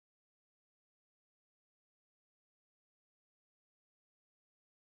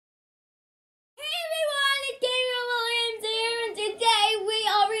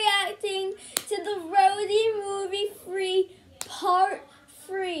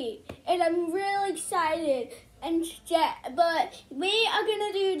and I'm really excited. But we are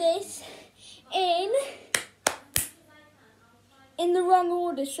gonna do this in the wrong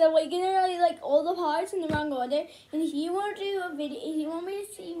order. So we're gonna do like all the parts in the wrong order. And if you want to do a video, if you want me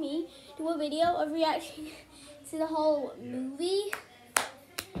to see me do a video of reaction to the whole movie,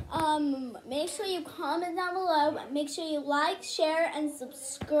 make sure you comment down below. Make sure you like, share, and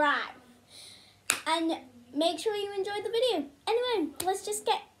subscribe. And make sure you enjoy the video. Anyway, let's just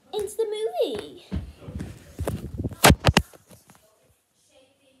get into the movie.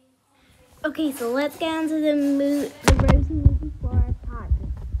 Okay, so let's get into the Rosie movie for part.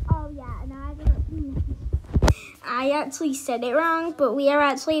 Oh yeah, and I actually said it wrong, but we are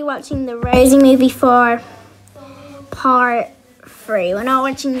actually watching the Rosie movie for part 3. We're not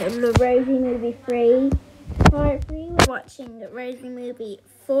watching the Rosie movie 3 part 3. We're watching the Rosie movie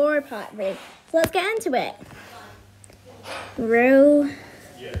 4 part 3. So let's get into it. Rosie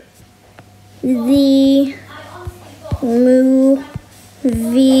movie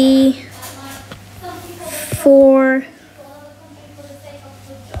 4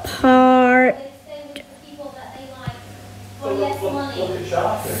 part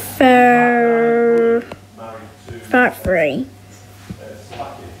 3.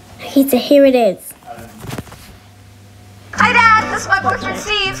 Okay, so here it is. Hi Dad, this is my boyfriend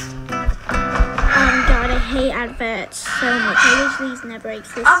Steve. God, I hate adverts so much. I wish these never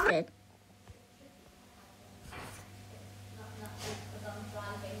existed.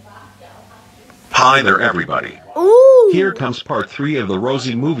 Hi there everybody. Ooh. Here comes part 3 of the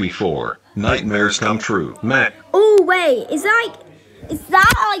Rosie movie 4, Nightmares Come True. Meh. Oh wait, is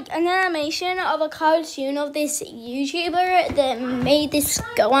that like an animation of a cartoon of this YouTuber that made this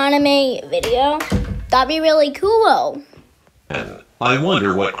Go Anime video? That'd be really cool. And I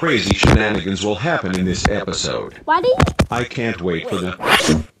wonder what crazy shenanigans will happen in this episode. Why do you... I can't wait for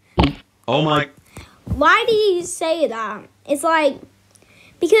the... Oh my... Why do you say that? It's like...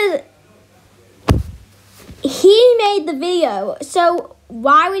 Because... he made the video, so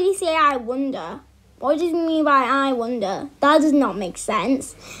why would he say I wonder? What does he mean by I wonder? That does not make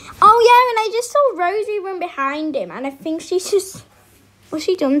sense. Oh yeah, and I just saw Rosie run behind him, and I think she's just... What's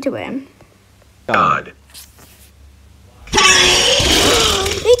she done to him? God.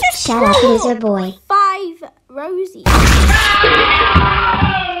 They just Shut up, loser boy. 5 Rosies.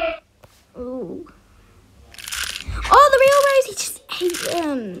 Ooh. Oh, the real Rosie just ate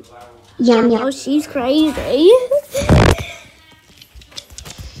them. Yum yum. Oh, she's crazy.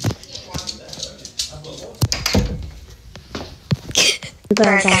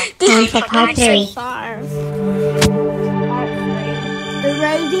 Burger. Time for part 3. Part 3. The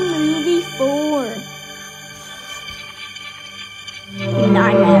Rosie movie 4.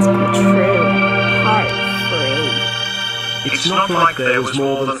 Nightmares Come True. Part 3. It's not like there was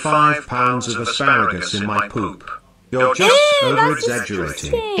more than 5 pounds of asparagus in my poop. You're just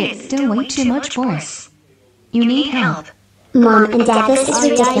over-exaggerating. It's still way too much, boss. You need help. Mom and Dad, this is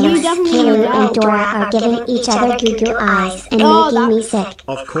ridiculous. Kaylin and Dora are giving each other goo-goo eyes and making me sick.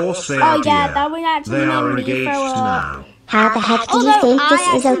 Of course they are, Oh yeah, dear. that would actually They are make me engaged throw up. now. How the heck do you think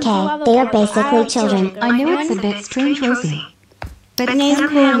this is okay? They are basically children. I know it's a bit strange, Rosie. But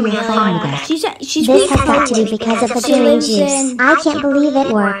somehow we're fine with that. She's This has got to be because of the green juice. I can't believe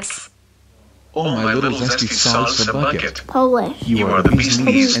it works. Oh, my little zesty salsa bucket. Polish. You are the bee's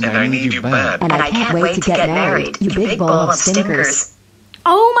knees, and I need you bad. And I can't wait to get married, you big ball of stinkers.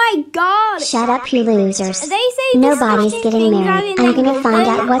 Oh my God! Shut up, you losers. They say Nobody's disgusting getting things married. out in I'm gonna the find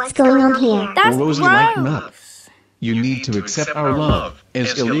out what's going on here. That's Well, Rosie, gross. lighten up. You need to accept our love,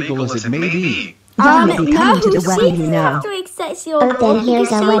 as illegal as it may be. Y'all may be coming to the she wedding, you know. have to accept your Oh, then here's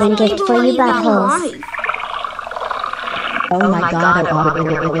because a wedding she's gift for you illegal in buttholes. life. Oh my god,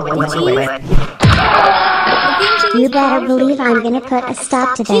 You better believe I'm gonna put a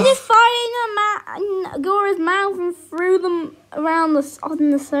stop to She this. just farted in Gora's mouth and threw them around on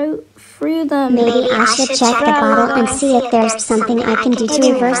the soap. Threw them. Maybe I should check the bottle and see if there's something I can do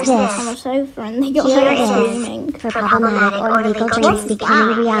to reverse on this. the sofa and they got Here her it screaming. is. For problematic or illegal dreams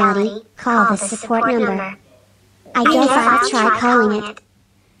becoming reality, call the support number. I guess I'll try calling it.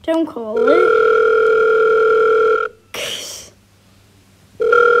 Don't call it.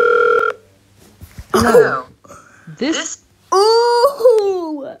 Hello. This...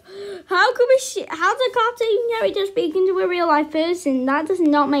 Ooh! How could how's a cartoon character speaking to a real life person? That does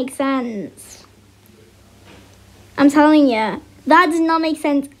not make sense. I'm telling you, that does not make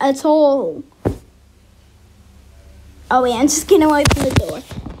sense at all. Oh wait, I'm just gonna open the door.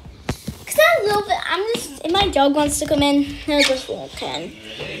 Cause I love it. if my dog wants to come in, he'll just walk in.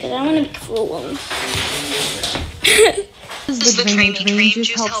 Cause I wanna be cruel. This is the Dream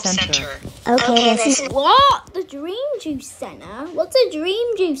Juice Help Center. Okay, listen. What? The Dream Juice Center? What's a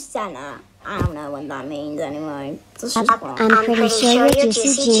Dream Juice Center? I don't know what that means anyway. Let's just walk. I'm pretty sure your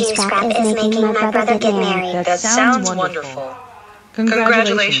juicy gene scrap is making my brother get married. That sounds wonderful.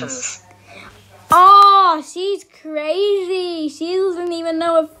 Congratulations. Oh, she's crazy. She doesn't even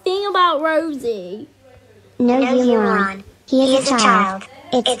know a thing about Rosie. No, you moron. He is a child.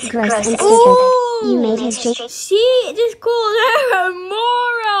 It's gross and stupid. You made his dream. She just called her a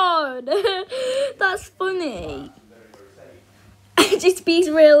moron. That's funny. She speaks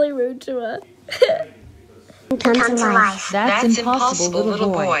really rude to her. Come to life. That's impossible,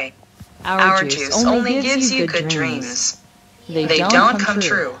 little boy. Our juice only gives you good dreams. They don't come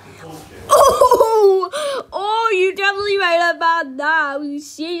true. Oh, you definitely made a bad now.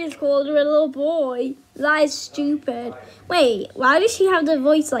 She just called her a little boy. That is stupid. Wait, why does she have the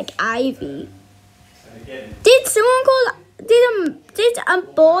voice like Ivy? Did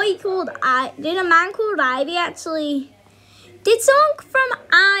a man called Ivy actually? Did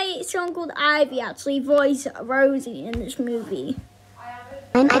someone called Ivy actually voice Rosie in this movie?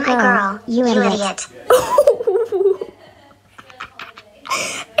 I'm a girl. You idiot.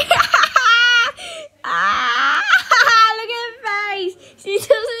 Look at her face. She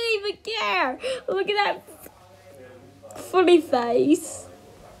doesn't even care. Look at that funny face.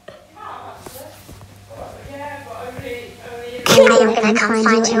 I'm gonna come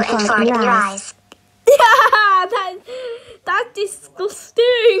find you and fart in your eyes. That's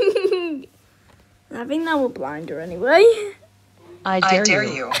disgusting. I think that will blind her anyway. I dare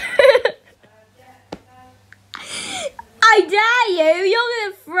you. I dare you. You're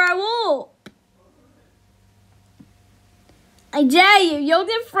gonna throw up. I dare you. You're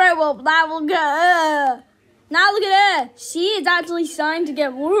gonna throw up. That will get her. Now look at her. She is actually starting to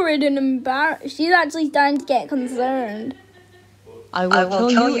get worried and embarrassed. She's actually starting to get concerned. I will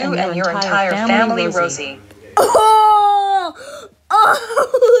kill you and your entire family, Rosie. Oh!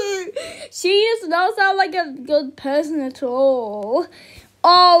 She does not sound like a good person at all.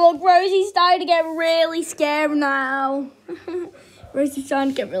 Oh, look, Rosie's starting to get really scared now. Rosie's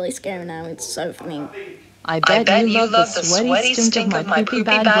starting to get really scared now. It's so funny. I bet you love the sweaty stink of my poopy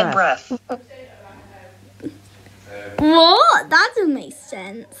bad breath. What? That doesn't make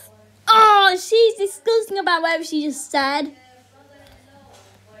sense. Oh, she's disgusting about whatever she just said.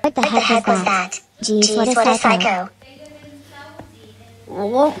 What the heck was that? Jeez, what a psycho.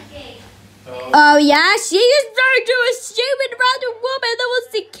 What? Oh, yeah? She just turned to a stupid random woman that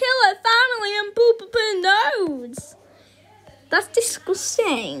wants to kill her family and poop up her nose. That's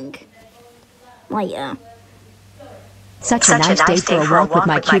disgusting. Well, yeah. Such a nice day for a walk with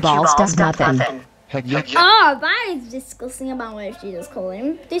my cue balls does nothing. Heck yeah. Oh, that is disgusting about what she just called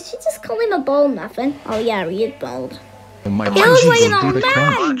him. Did she just call him a bald muffin? Oh, yeah, he is bald. And my He looks like an will do old the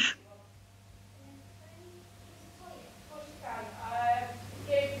man. crunch.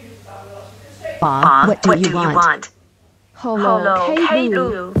 Bob, what do you want? Hello, hey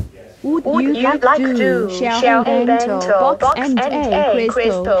Lou. Would you like to share a bento, box and egg,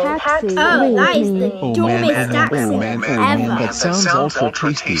 crystal, taxi? Oh, that is the Oh dumbest man, accent that ever. sounds awful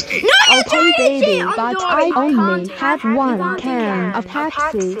tasty. No, you're Okay, trying to baby, shit on but Dory. I only can't have one can of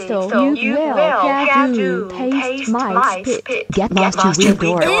taxi, so you will have to taste my spit. Get lost, you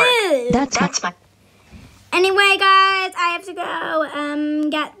weird dork. Ew. That's my... Anyway, guys, I have to go I'm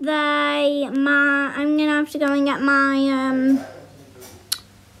gonna have to go and get my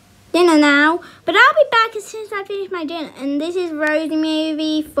dinner now. But I'll be back as soon as I finish my dinner. And this is Rosie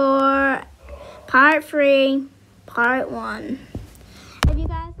Movie for part 3, part 1. If you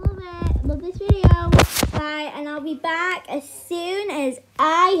guys love this video, bye, and I'll be back as soon as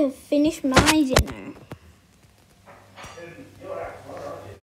I have finished my dinner.